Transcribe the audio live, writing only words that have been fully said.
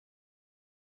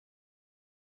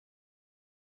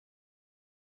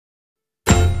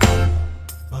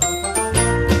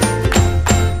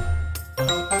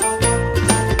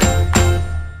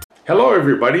Hello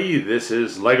everybody, this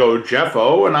is Lego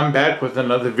Jeffo and I'm back with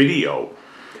another video.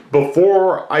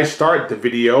 Before I start the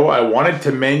video, I wanted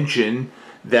to mention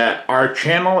that our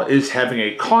channel is having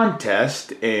a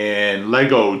contest and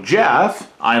Lego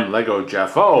Jeff, I'm Lego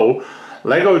Jeffo,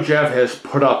 Lego Jeff has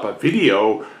put up a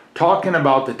video talking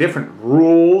about the different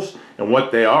rules and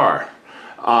what they are.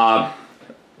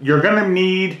 You're going to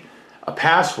need a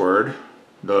password,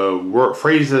 the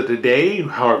phrase of the day,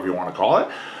 however you want to call it.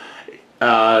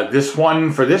 This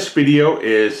one for this video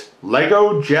is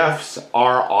Lego Jeffs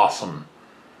are awesome.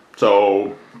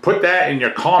 So put that in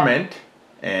your comment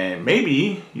and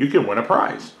maybe you can win a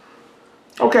prize.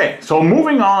 Okay, so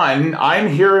moving on, I'm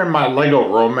here in my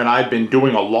Lego room and I've been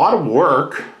doing a lot of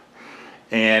work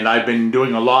and I've been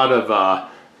doing a lot of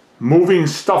moving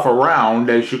stuff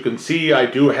around. As you can see, I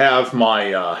do have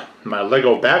my my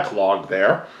Lego backlog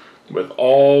there with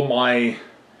all my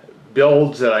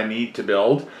builds that I need to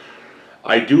build.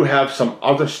 I do have some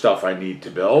other stuff I need to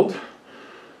build.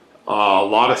 A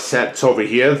lot of sets over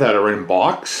here that are in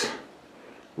box.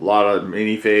 A lot of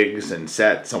minifigs and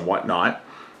sets and whatnot.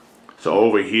 So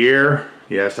over here,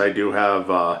 yes, I do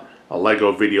have a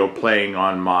Lego video playing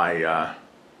on my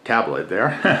tablet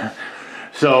there.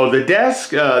 So the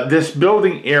desk, this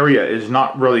building area is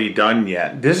not really done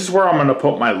yet. This is where I'm going to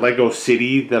put my Lego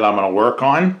City that I'm going to work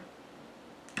on.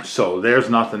 So there's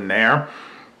nothing there.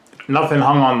 Nothing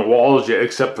hung on the walls yet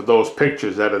except for those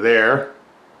pictures that are there.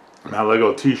 My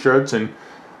Lego t-shirts and,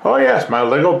 oh yes, my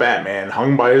Lego Batman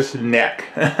hung by his neck.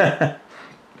 The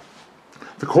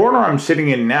corner I'm sitting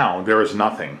in now, there is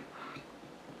nothing.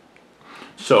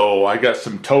 So I got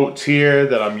some totes here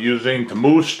that I'm using to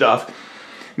move stuff.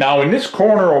 Now in this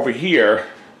corner over here,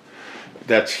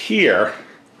 that's here,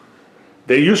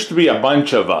 there used to be a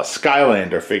bunch of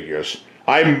Skylander figures.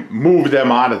 I moved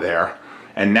them out of there.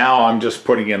 And now I'm just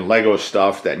putting in Lego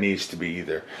stuff that needs to be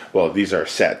either, well, these are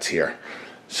sets here.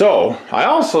 So I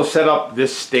also set up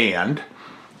this stand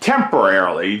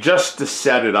temporarily just to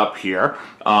set it up here.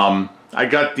 I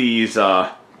got these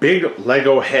big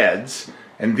Lego heads,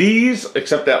 and these,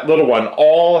 except that little one,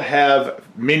 all have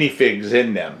minifigs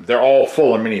in them. They're all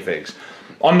full of minifigs.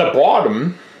 On the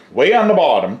bottom, way on the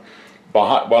bottom,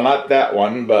 behind, well, not that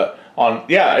one, but on,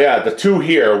 yeah, the two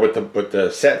here with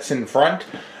the sets in front.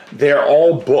 They're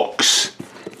all books.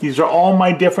 These are all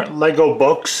my different Lego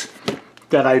books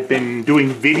that I've been doing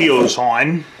videos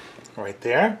on. Right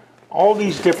there. All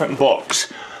these different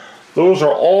books. Those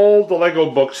are all the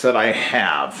Lego books that I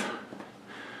have.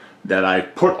 That I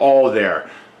put all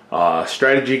there.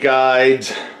 Strategy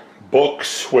guides,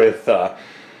 books with,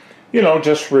 you know,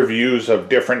 just reviews of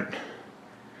different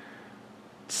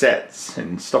sets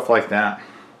and stuff like that.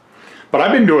 But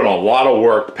I've been doing a lot of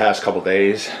work the past couple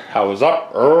days. I was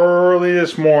up early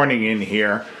this morning in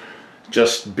here,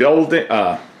 just building,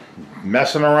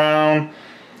 messing around.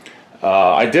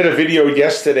 I did a video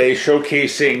yesterday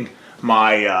showcasing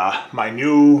my my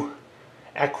new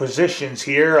acquisitions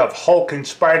here of Hulk and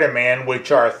Spider-Man,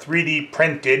 which are 3D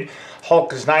printed.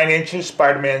 Hulk is 9 inches,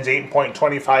 Spider-Man's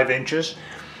 8.25 inches.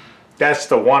 That's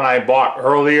the one I bought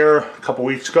earlier, a couple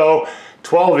weeks ago,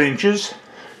 12 inches.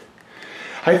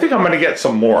 I think I'm going to get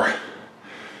some more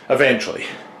eventually.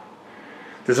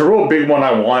 There's a real big one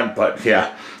I want, but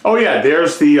yeah. Oh yeah,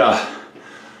 there's the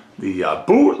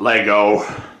boot Lego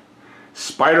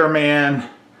Spider-Man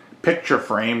picture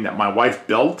frame that my wife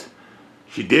built.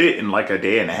 She did it in like a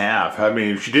day and a half. I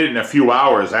mean, she did it in a few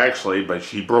hours actually, but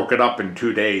she broke it up in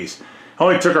 2 days. It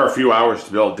only took her a few hours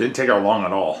to build. Didn't take her long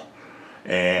at all.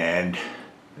 And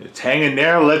it's hanging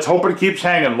there. Let's hope it keeps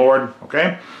hanging, Lord.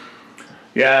 Okay?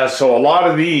 Yeah, so a lot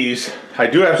of these, I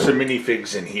do have some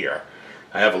minifigs in here.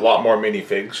 I have a lot more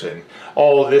minifigs, and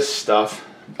all this stuff,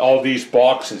 all these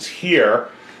boxes here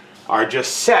are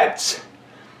just sets.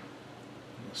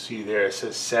 You'll see there it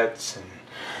says sets, and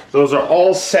those are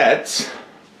all sets,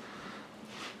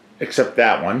 except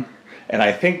that one. And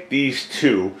I think these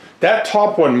two, that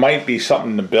top one might be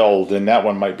something to build, and that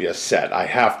one might be a set. I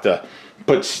have to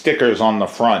put stickers on the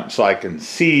front so I can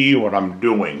see what I'm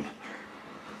doing.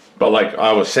 But like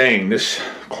I was saying, this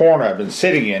corner I've been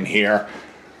sitting in here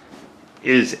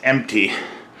is empty.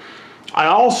 I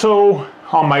also,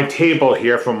 on my table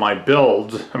here for my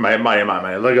build, my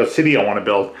Lego City I want to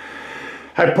build,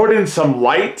 I put in some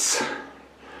lights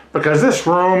because this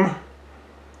room,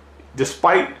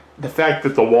 despite the fact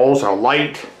that the walls are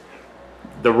light,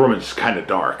 the room is kind of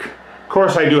dark. Of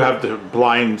course, I do have the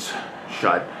blinds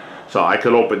shut, so I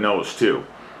could open those too.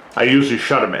 I usually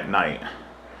shut them at night.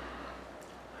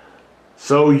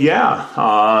 So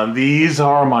yeah, these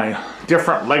are my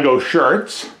different Lego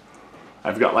shirts.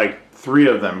 I've got like 3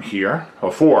 of them here,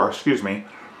 or 4, excuse me.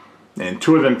 And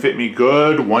 2 of them fit me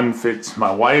good. One fits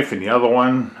my wife and the other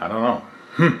one, I don't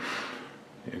know.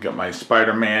 I got my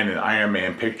Spider-Man and Iron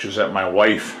Man pictures that my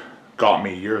wife got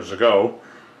me years ago.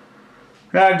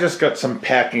 And I just got some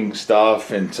packing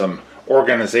stuff and some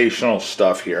organizational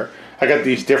stuff here. I got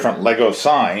these different Lego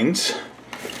signs.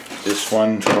 This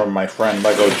one from my friend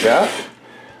Lego Jeff.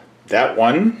 That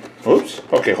one, oops,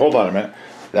 okay, hold on a minute.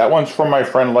 That one's from my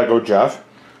friend Lego Jeff.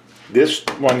 This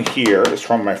one here is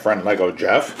from my friend Lego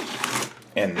Jeff.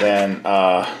 And then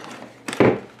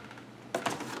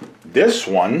this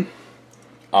one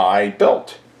I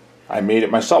built. I made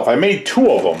it myself. I made 2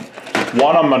 of them.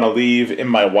 One I'm going to leave in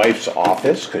my wife's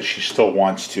office because she still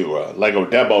wants to, Lego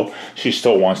Debo, she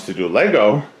still wants to do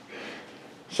Lego.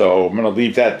 So I'm going to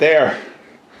leave that there.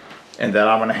 And then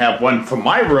I'm going to have one for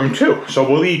my room too. So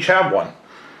we'll each have one.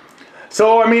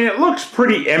 So, I mean, it looks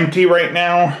pretty empty right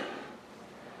now.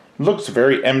 It looks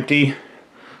very empty.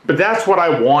 But that's what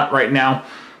I want right now.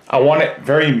 I want it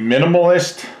very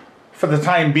minimalist for the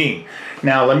time being.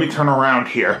 Now, let me turn around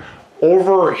here.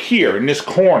 Over here in this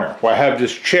corner where I have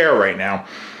this chair right now,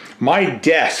 my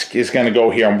desk is going to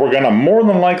go here. And we're going to more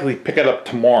than likely pick it up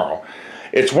tomorrow.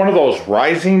 It's one of those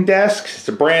rising desks. It's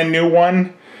a brand new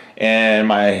one. And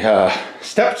my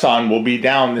stepson will be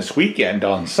down this weekend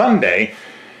on Sunday,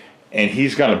 and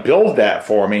he's going to build that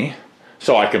for me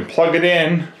so I can plug it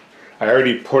in. I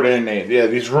already put in a, yeah,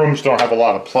 these rooms don't have a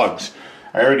lot of plugs.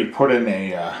 I already put in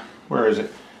a, where is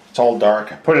it? It's all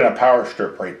dark. I put in a power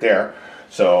strip right there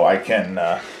so I can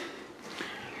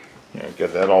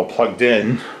get that all plugged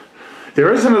in.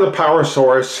 There is another power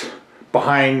source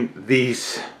behind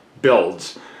these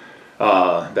builds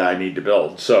that I need to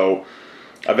build. So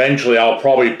eventually I'll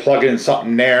probably plug in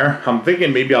something there. I'm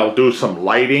thinking maybe I'll do some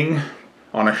lighting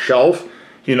on a shelf.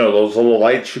 You know, those little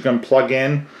lights you can plug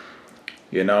in.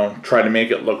 You know, try to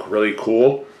make it look really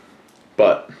cool.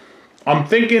 But I'm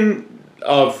thinking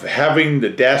of having the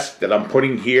desk that I'm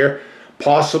putting here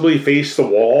possibly face the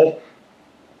wall.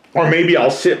 Or maybe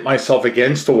I'll sit myself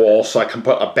against the wall so I can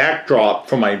put a backdrop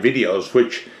for my videos,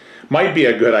 which might be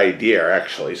a good idea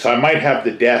actually. So I might have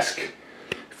the desk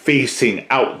facing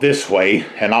out this way,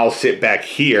 and I'll sit back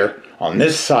here on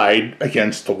this side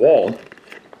against the wall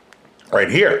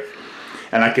right here,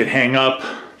 and I could hang up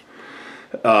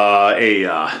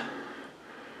a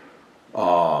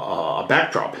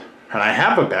backdrop. And I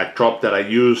have a backdrop that I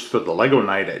used for the Lego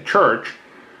night at church,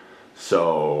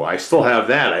 so I still have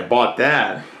that. I bought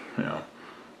that, you know,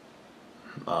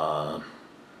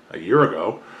 a year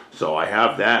ago, so I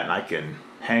have that, and I can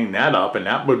hang that up, and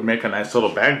that would make a nice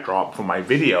little backdrop for my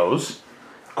videos.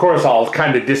 Of course, I'll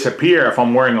kind of disappear if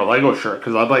I'm wearing a Lego shirt,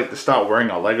 because I'd like to start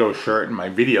wearing a Lego shirt in my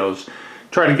videos.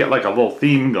 Try to get like a little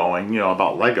theme going, you know,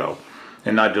 about Lego,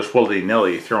 and not just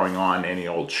willy-nilly throwing on any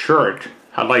old shirt.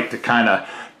 I'd like to kind of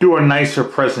do a nicer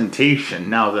presentation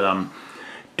now that I'm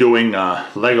doing a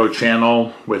Lego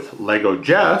channel with Lego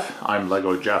Jeff. I'm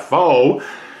Lego Jeff-O,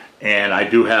 and I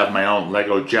do have my own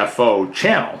Lego Jeff-O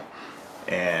channel.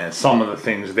 And some of the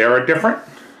things there are different.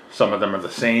 Some of them are the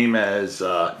same as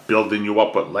Building You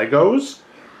Up with Legos,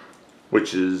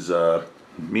 which is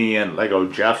me and Lego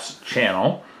Jeff's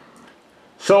channel.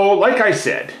 So, like I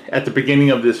said at the beginning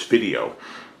of this video,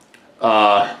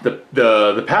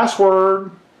 the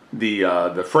password,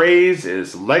 the phrase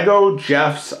is Lego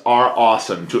Jeffs are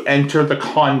awesome to enter the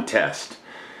contest.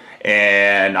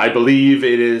 And I believe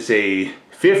it is a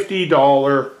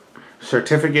 $50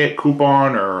 certificate,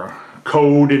 coupon, or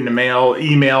code in the mail,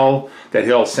 email that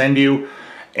he'll send you,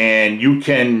 and you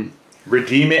can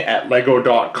redeem it at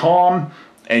lego.com,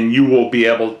 and you will be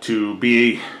able to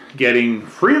be getting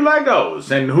free Legos.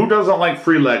 And who doesn't like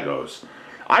free Legos?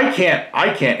 I can't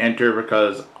enter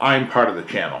because I'm part of the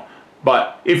channel.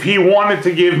 But if he wanted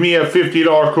to give me a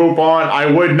 $50 coupon, I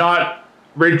would not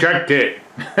reject it.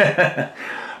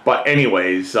 But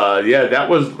anyways, yeah, that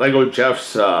was Lego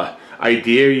Jeff's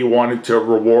idea. You wanted to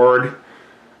reward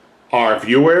our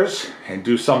viewers and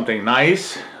do something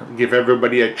nice, give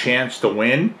everybody a chance to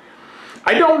win.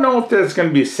 I don't know if there's going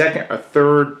to be second or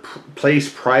third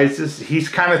place prizes. He's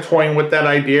kind of toying with that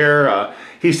idea.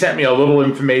 He sent me a little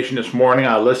information this morning.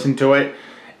 I listened to it,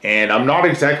 and I'm not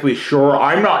exactly sure.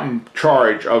 I'm not in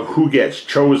charge of who gets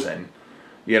chosen.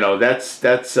 You know, that's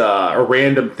a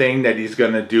random thing that he's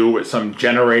going to do with some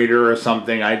generator or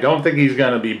something. I don't think he's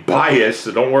going to be biased,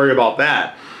 so don't worry about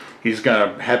that. He's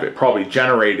going to have it probably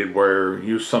generated where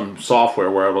use some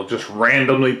software where it'll just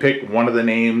randomly pick one of the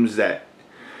names that,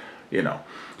 you know.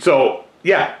 So,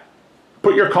 yeah,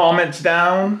 put your comments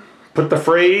down, put the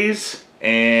phrase,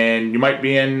 and you might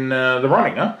be in the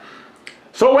running, huh?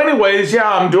 So anyways, yeah,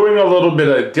 I'm doing a little bit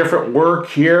of different work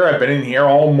here. I've been in here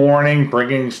all morning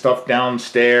bringing stuff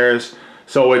downstairs.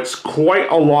 So it's quite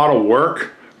a lot of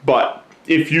work. But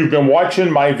if you've been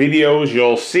watching my videos,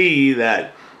 you'll see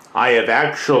that I have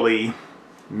actually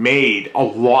made a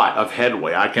lot of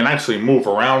headway. I can actually move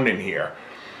around in here.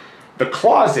 The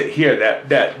closet here,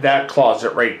 that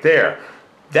closet right there,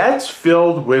 that's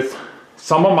filled with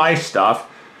some of my stuff,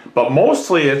 but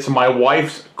mostly it's my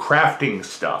wife's crafting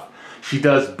stuff. She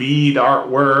does bead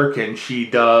artwork, and she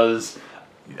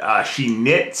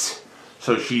knits.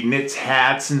 So she knits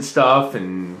hats and stuff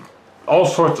and all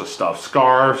sorts of stuff,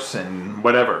 scarves and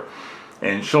whatever.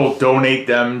 And she'll donate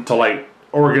them to like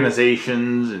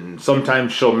organizations, and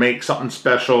sometimes she'll make something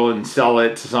special and sell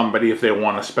it to somebody if they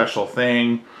want a special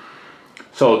thing.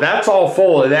 So that's all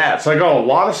full of that. So I got a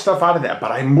lot of stuff out of that,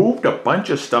 but I moved a bunch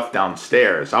of stuff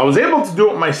downstairs. I was able to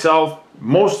do it myself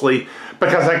mostly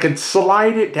because I could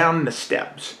slide it down the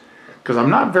steps, because I'm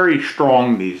not very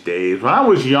strong these days. When I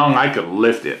was young, I could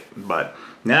lift it, but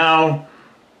now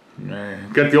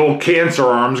got the old cancer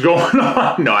arms going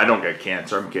on. No, I don't get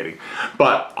cancer, I'm kidding.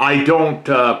 But I don't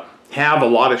have a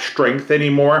lot of strength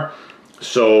anymore,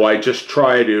 so I just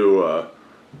try to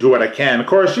do what I can. Of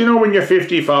course, you know, when you're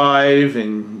 55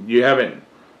 and you haven't,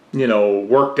 you know,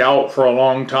 worked out for a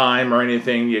long time or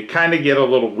anything, you kind of get a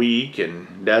little weak, and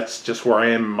that's just where I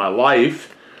am in my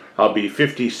life. I'll be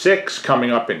 56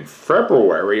 coming up in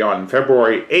February, on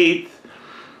February 8th.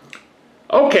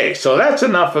 Okay, so that's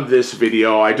enough of this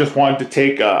video. I just wanted to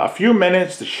take a few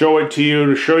minutes to show it to you,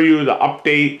 to show you the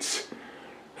updates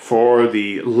for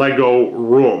the Lego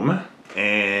room.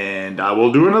 And I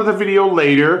will do another video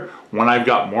later when I've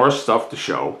got more stuff to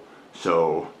show.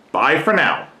 So, bye for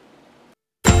now.